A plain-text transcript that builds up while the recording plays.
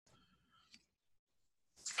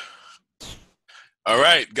All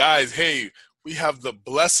right, guys. Hey, we have the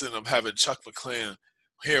blessing of having Chuck McClellan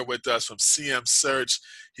here with us from CM Search.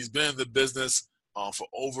 He's been in the business for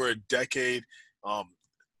over a decade.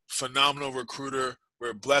 Phenomenal recruiter.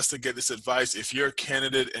 We're blessed to get this advice. If you're a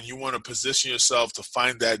candidate and you want to position yourself to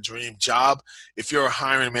find that dream job, if you're a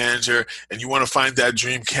hiring manager and you want to find that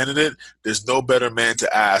dream candidate, there's no better man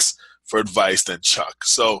to ask for advice than Chuck.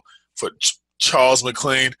 So for Charles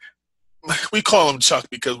McClellan, we call him Chuck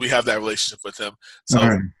because we have that relationship with him. So All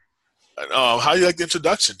right. How do you like the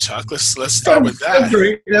introduction, Chuck? Let's start with that. That's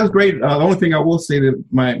great. That was great. The only thing I will say that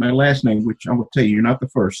my last name, which I will tell you, you're not the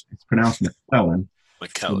first. It's pronounced McClellan.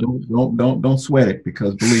 McClellan. So don't sweat it,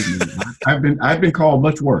 because believe me, I've been called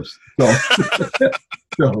much worse.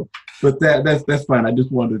 So but that's fine. I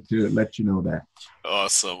just wanted to let you know that.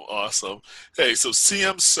 Awesome. Hey, so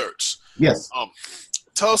CM Search. Yes.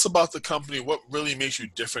 Tell us about the company. What really makes you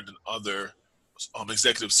different than other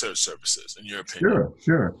executive search services, in your opinion?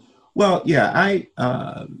 Sure. Well, yeah, I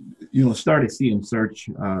started CM Search.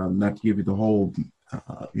 Not to give you the whole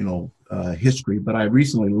history, but I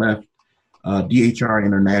recently left DHR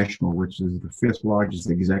International, which is the 5th largest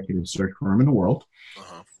executive search firm in the world.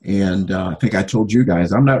 Uh-huh. And I think I told you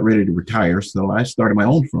guys I'm not ready to retire, so I started my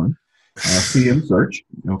own firm, CM Search.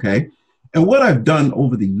 Okay. And what I've done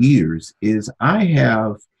over the years is I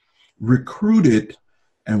have recruited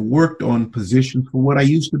and worked on positions for what I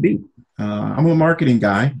used to be. I'm a marketing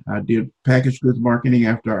guy. I did packaged goods marketing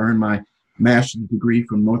after I earned my master's degree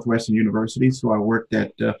from Northwestern University. So I worked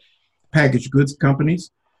at packaged goods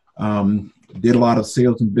companies, did a lot of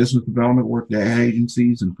sales and business development, worked at ad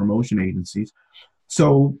agencies and promotion agencies.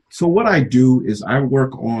 So what I do is I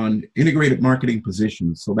work on integrated marketing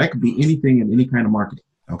positions. So that could be anything in any kind of marketing.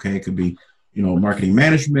 Okay, it could be, marketing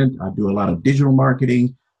management. I do a lot of digital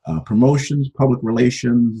marketing, promotions, public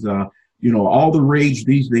relations. All the rage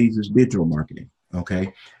these days is digital marketing.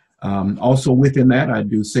 Okay. Also within that, I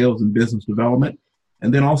do sales and business development,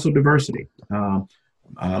 and then also diversity.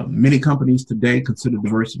 Many companies today consider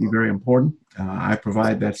diversity very important. I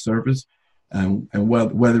provide that service, and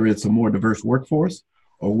whether it's a more diverse workforce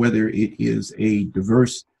or whether it is a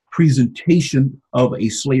diverse presentation of a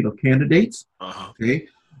slate of candidates. Uh-huh. Okay.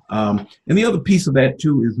 And the other piece of that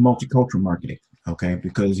too is multicultural marketing. Okay,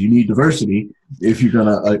 because you need diversity if you're going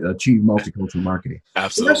to achieve multicultural marketing.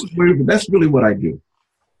 Absolutely. So that's really what I do.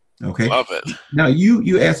 Okay. Love it. Now,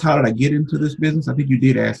 you asked, how did I get into this business? I think you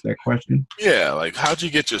did ask that question. Yeah, like how'd you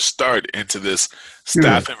get your start into this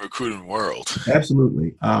staff and recruiting world?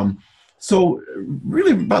 Absolutely. So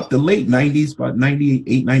really about the late 90s, about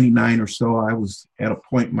 98, 99 or so, I was at a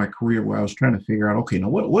point in my career where I was trying to figure out, okay, now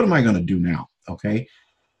what am I going to do now? Okay.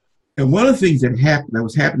 And one of the things that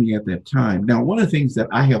was happening at that time, now one of the things that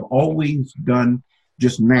I have always done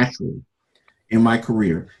just naturally in my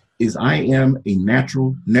career is I am a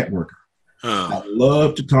natural networker. I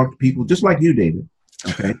love to talk to people, just like you, David.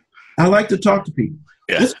 Okay, I like to talk to people.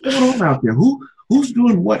 Yeah. What's going on out there? Who's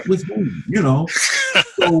doing what with whom?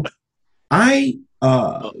 So I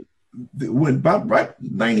when about right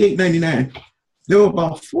 98, 99, there were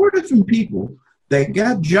about 4 different people that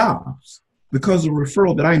got jobs because of a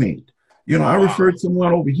referral that I made. I referred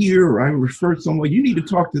someone over here, or I referred someone, you need to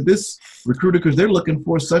talk to this recruiter because they're looking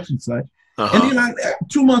for such and such. Uh-huh. And then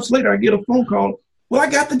 2 months later, I get a phone call. Well, I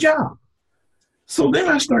got the job. So then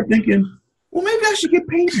I start thinking, well, maybe I should get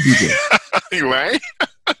paid to do this. Right?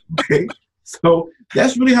 Okay. So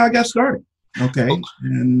that's really how I got started. Okay.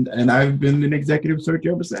 And I've been in executive search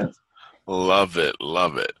ever since. Love it.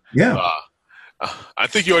 Yeah. I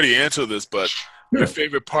think you already answered this, but your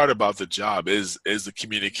favorite part about the job is the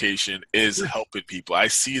communication, is helping people. I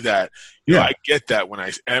see that. I get that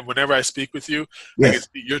whenever I speak with you. Yes.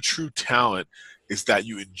 Your true talent is that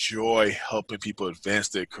you enjoy helping people advance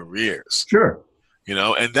their careers. Sure.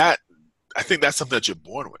 And that, I think that's something that you're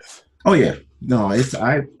born with. Oh yeah. No,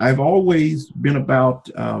 I've always been about,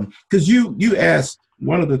 because you asked,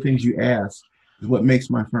 one of the things you asked is what makes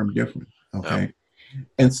my firm different. Okay.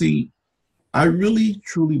 And see, I really,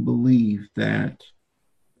 truly believe that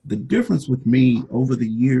the difference with me over the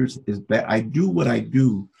years is that I do what I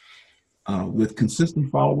do with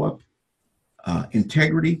consistent follow-up,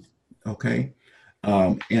 integrity, okay?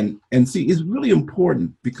 And see, it's really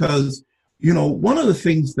important because, one of the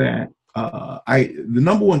things that the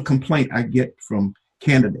number one complaint I get from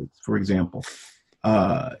candidates, for example,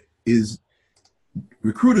 is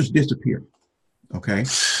recruiters disappear, okay?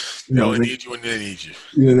 They need you when they need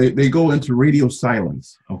you. They go into radio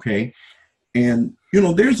silence, okay? And,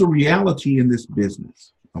 there's a reality in this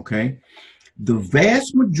business, okay? The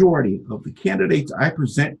vast majority of the candidates I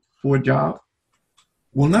present for a job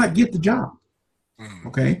will not get the job,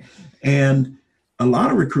 okay? And a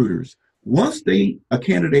lot of recruiters, once a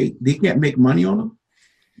candidate, they can't make money on them,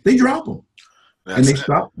 they drop them. And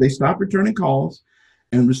they stop returning calls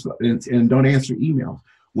and don't answer emails.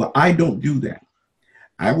 Well, I don't do that.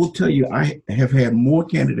 I will tell you, I have had more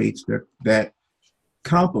candidates that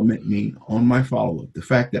compliment me on my follow-up. The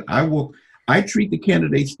fact that I treat the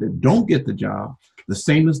candidates that don't get the job the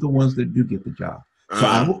same as the ones that do get the job. So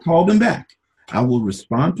I will call them back. I will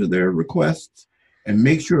respond to their requests and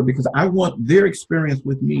make sure, because I want their experience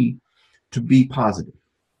with me to be positive.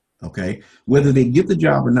 Okay, whether they get the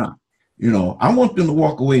job or not. I want them to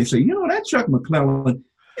walk away and say, that Chuck McClellan,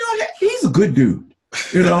 he's a good dude.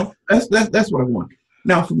 That's what I want.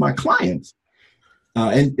 Now, for my clients,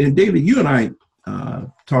 and David, you and I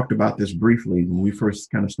talked about this briefly when we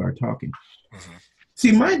first kind of started talking. Mm-hmm.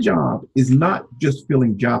 See, my job is not just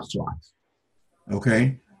filling job slots.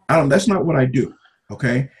 Okay, that's not what I do.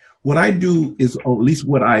 Okay, what I do is, or at least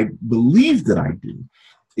what I believe that I do,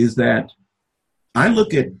 is that I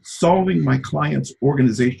look at solving my clients'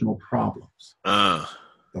 organizational problems.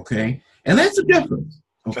 Okay, and that's a difference.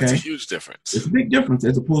 Okay, that's a huge difference. It's a big difference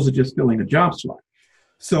as opposed to just filling a job slot.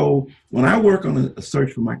 So when I work on a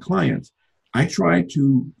search for my clients, I try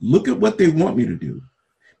to look at what they want me to do.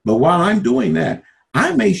 But while I'm doing that,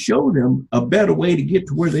 I may show them a better way to get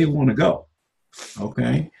to where they want to go.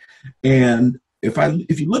 Okay, and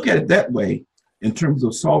if you look at it that way, in terms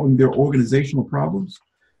of solving their organizational problems,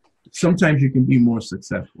 sometimes you can be more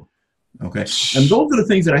successful. Okay, and those are the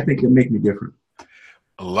things that I think that make me different.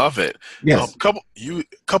 I love it. Yes.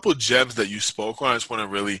 Couple gems that you spoke on, I just want to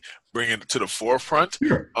really bring it to the forefront.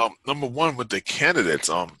 Sure. Number one, with the candidates,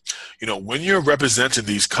 when you're representing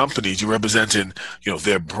these companies, you're representing,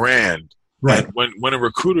 their brand. Right. And when a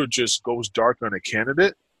recruiter just goes dark on a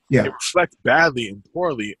candidate, yeah, it reflects badly and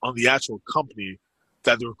poorly on the actual company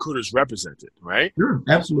that the recruiters represented, right? Sure,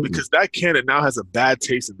 absolutely. Because that candidate now has a bad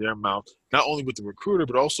taste in their mouth, not only with the recruiter,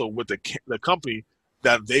 but also with the company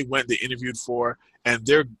that they interviewed for, and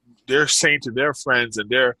they're saying to their friends and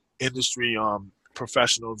their industry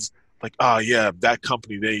professionals, like, yeah, that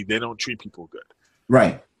company, they don't treat people good.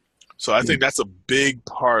 Right. So I think that's a big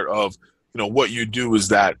part of, what you do, is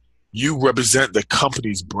that you represent the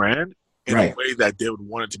company's brand in a way that they would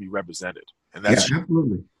want it to be represented. And that's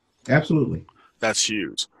absolutely. Absolutely. That's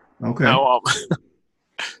huge. Okay.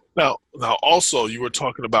 Now, also, you were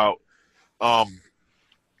talking about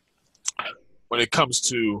when it comes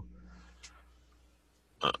to.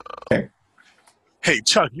 Hey,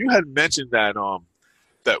 Chuck, you had mentioned that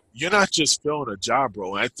that you're not just filling a job,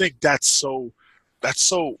 bro, and I think that's so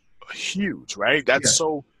huge, right? That's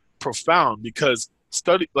so profound, because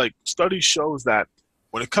study shows that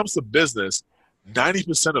when it comes to business,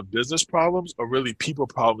 90% of business problems are really people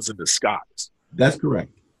problems in disguise. That's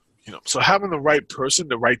correct. So having the right person,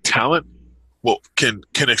 the right talent, can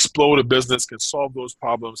explode a business, can solve those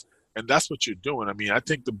problems, and that's what you're doing. I mean, I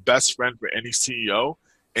think the best friend for any CEO,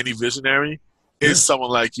 any visionary, is someone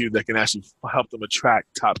like you that can actually help them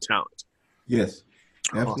attract top talent. Yes,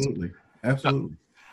 absolutely, absolutely.